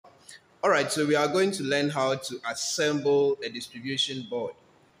Alright, so we are going to learn how to assemble a distribution board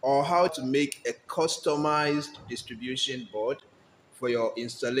or how to make a customized distribution board for your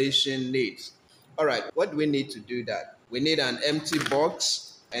installation needs. Alright, what do we need to do that? We need an empty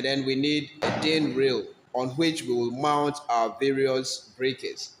box and then we need a DIN rail on which we will mount our various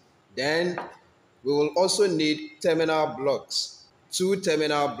breakers. Then we will also need terminal blocks, 2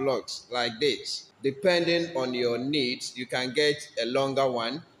 terminal blocks like this. Depending on your needs, you can get a longer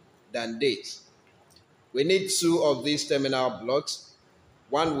one than this. We need 2 of these terminal blocks.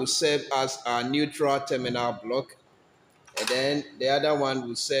 One will serve as our neutral terminal block, and then the other one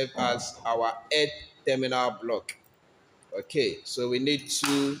will serve as our earth terminal block. Okay, so we need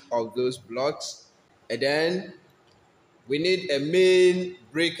 2 of those blocks, and then we need a main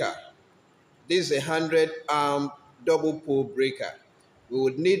breaker. This is a 100-arm double pole breaker. We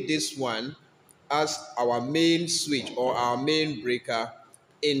would need this one as our main switch or our main breaker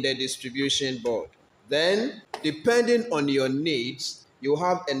in the distribution board. Then, depending on your needs, you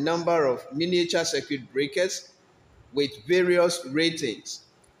have a number of miniature circuit breakers with various ratings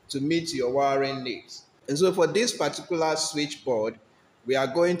to meet your wiring needs. And so for this particular switchboard, we are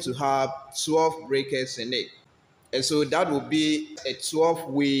going to have 12 breakers in it. And so that will be a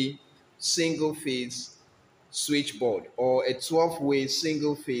 12-way single-phase switchboard or a 12-way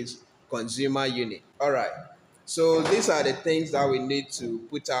single-phase consumer unit. All right. So these are the things that we need to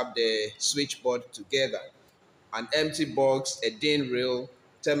put up the switchboard together. An empty box, a DIN rail,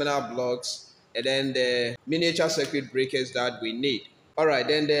 terminal blocks, and then the miniature circuit breakers that we need. All right,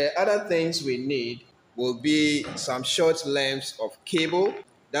 then the other things we need will be some short lengths of cable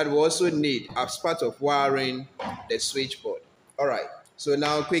that we also need as part of wiring the switchboard. All right, so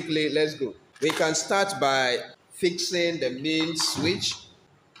now quickly, let's go. We can start by fixing the main switch.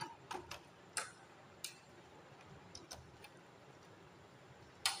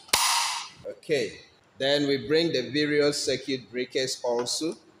 Okay, then we bring the various circuit breakers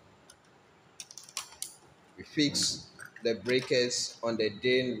also. We fix the breakers on the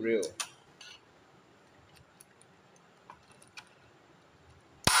DIN rail.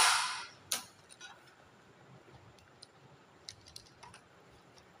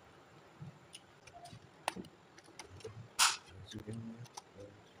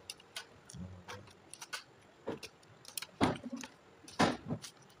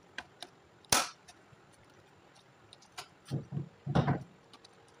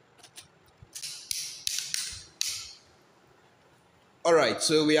 All right,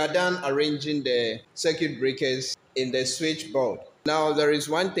 so we are done arranging the circuit breakers in the switchboard. Now, there is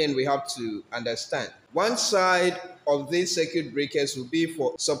one thing we have to understand. One side of these circuit breakers will be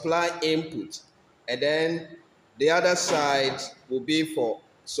for supply input, and then the other side will be for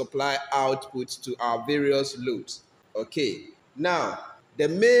supply output to our various loads. Okay, now the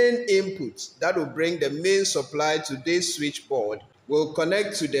main input that will bring the main supply to this switchboard will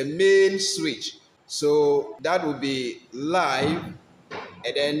connect to the main switch. So that will be live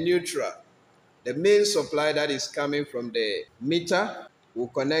and then neutral. The main supply that is coming from the meter will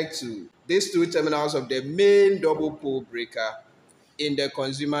connect to these 2 terminals of the main double pole breaker in the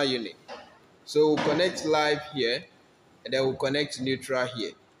consumer unit. So we'll connect live here and then we'll connect neutral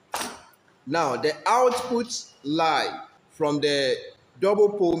here. Now the output live from the double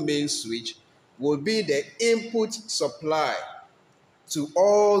pole main switch will be the input supply to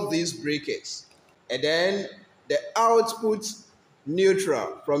all these breakers, and then the output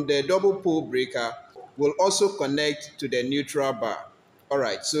neutral from the double pole breaker will also connect to the neutral bar. All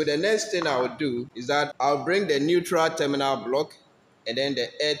right, so the next thing I will do is that I'll bring the neutral terminal block and then the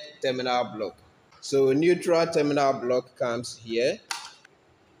earth terminal block. So neutral terminal block comes here,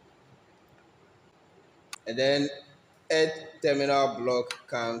 and then earth terminal block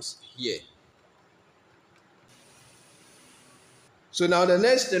comes here. So now the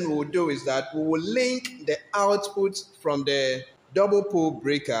next thing we will do is that we will link the output from the double pole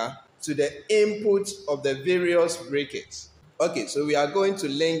breaker to the input of the various breakers. Okay, so we are going to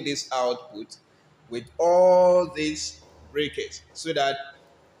link this output with all these breakers so that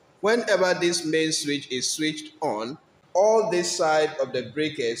whenever this main switch is switched on, all this side of the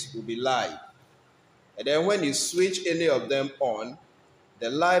breakers will be live. And then when you switch any of them on, the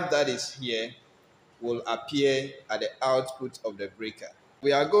live that is here will appear at the output of the breaker.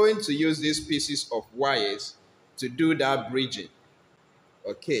 We are going to use these pieces of wires to do that bridging.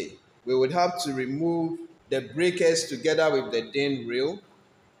 Okay, we would have to remove the breakers together with the DIN rail,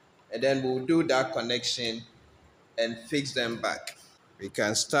 and then we'll do that connection and fix them back. We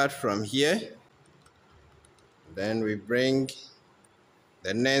can start from here, then we bring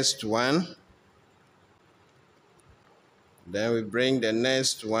the next one, then we bring the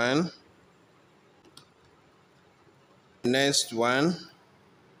next one, Next one,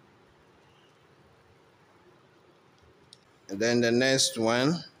 and then the next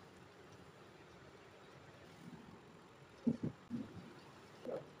one.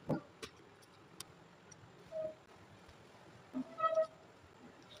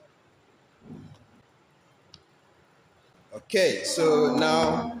 Okay, so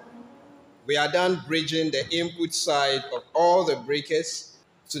now we are done bridging the input side of all the breakers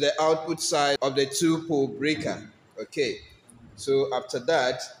to the output side of the two-pole breaker. Okay, so after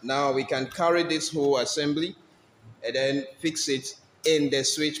that, now we can carry this whole assembly and then fix it in the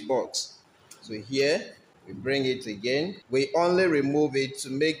switch box. So here, we bring it again. We only remove it to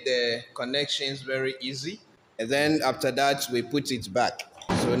make the connections very easy. And then after that, we put it back.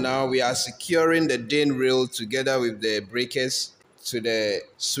 So now we are securing the DIN rail together with the breakers to the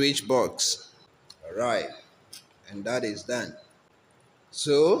switch box. All right, and that is done.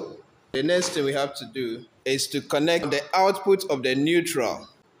 So the next thing we have to do is to connect the output of the neutral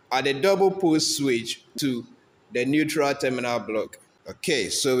at the double pole switch to the neutral terminal block. Okay,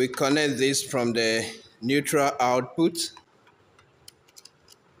 so we connect this from the neutral output,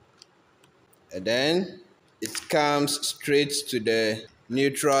 and then it comes straight to the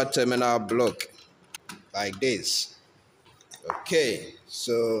neutral terminal block like this. Okay,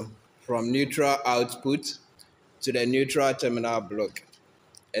 so from neutral output to the neutral terminal block,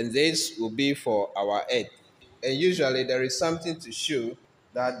 and this will be for our head. And usually there is something to show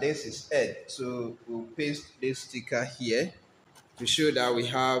that this is head, so we'll paste this sticker here to show that we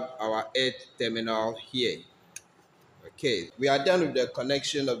have our head terminal here. Okay, we are done with the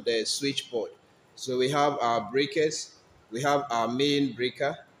connection of the switchboard. So we have our breakers, we have our main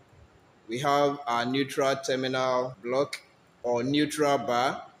breaker, we have our neutral terminal block or neutral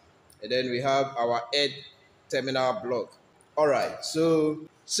bar, and then we have our head terminal block. All right, so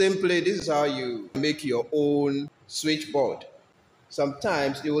simply this is how you make your own switchboard.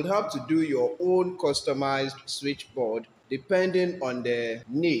 Sometimes you will have to do your own customized switchboard depending on the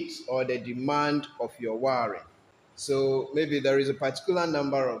needs or the demand of your wiring. So maybe there is a particular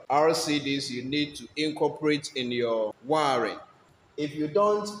number of RCDs you need to incorporate in your wiring. If you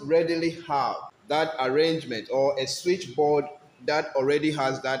don't readily have that arrangement or a switchboard that already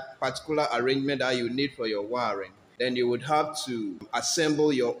has that particular arrangement that you need for your wiring, then you would have to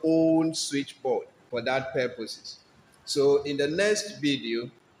assemble your own switchboard for that purposes. So in the next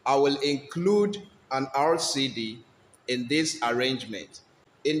video, I will include an RCD in this arrangement.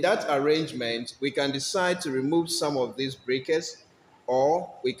 In that arrangement, we can decide to remove some of these breakers, or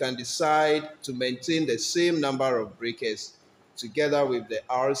we can decide to maintain the same number of breakers together with the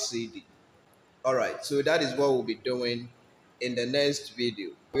RCD. All right, so that is what we'll be doing in the next video.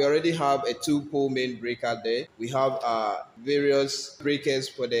 We already have a two-pole main breaker there. We have various breakers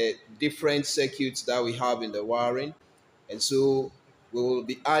for the different circuits that we have in the wiring. And so we will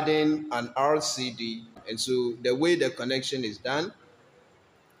be adding an RCD. And so the way the connection is done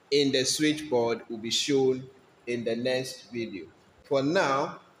in the switchboard will be shown in the next video. For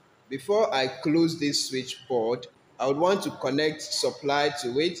now, before I close this switchboard, I would want to connect supply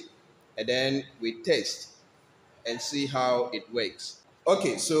to it, and then we test and see how it works.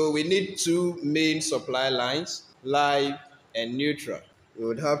 Okay, so we need two main supply lines, live and neutral. We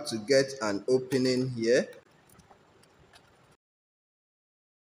would have to get an opening here.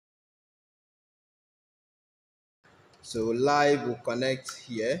 So live will connect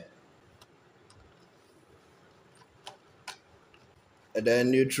here, and then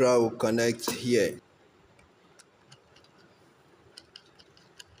neutral will connect here.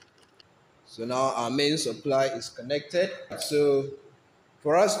 So now our main supply is connected. So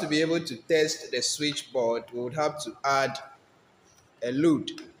for us to be able to test the switchboard, we would have to add a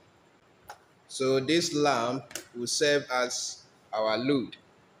load. So this lamp will serve as our load.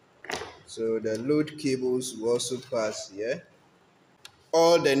 So the load cables will also pass here.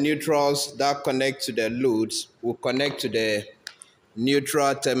 All the neutrals that connect to the loads will connect to the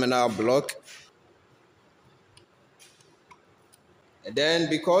neutral terminal block. And then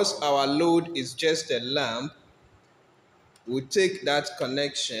because our load is just a lamp, we'll take that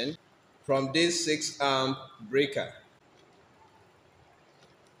connection from this 6-amp breaker.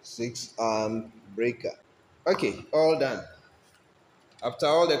 6-amp breaker. Okay, all done. After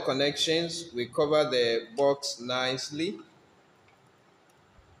all the connections, we cover the box nicely.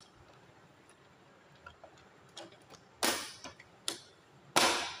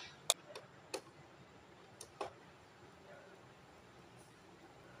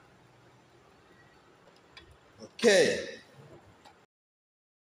 Okay.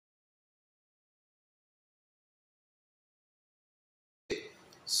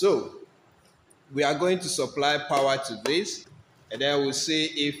 So We are going to supply power to this, and then we'll see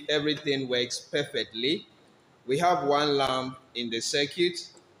if everything works perfectly. We have one lamp in the circuit,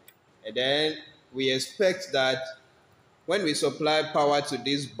 and then we expect that when we supply power to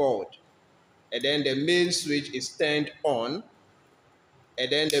this board, and then the main switch is turned on,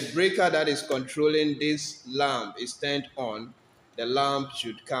 and then the breaker that is controlling this lamp is turned on, the lamp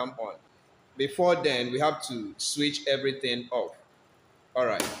should come on. Before then, we have to switch everything off. All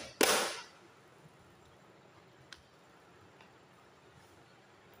right.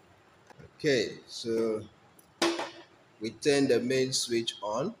 Okay, so we turn the main switch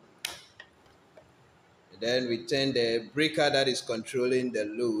on, and then we turn the breaker that is controlling the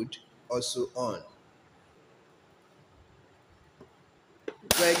load also on.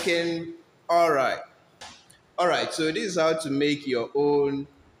 Working. All right. All right, so this is how to make your own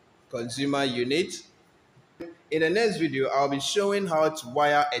consumer unit. In the next video, I'll be showing how to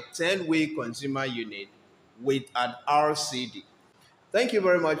wire a 10-way consumer unit with an RCD. Thank you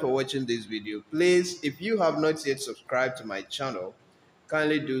very much for watching this video. Please, if you have not yet subscribed to my channel,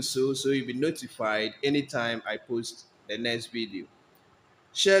 kindly do so you'll be notified anytime I post the next video.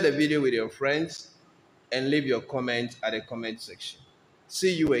 Share the video with your friends and leave your comment at the comment section.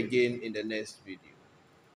 See you again in the next video.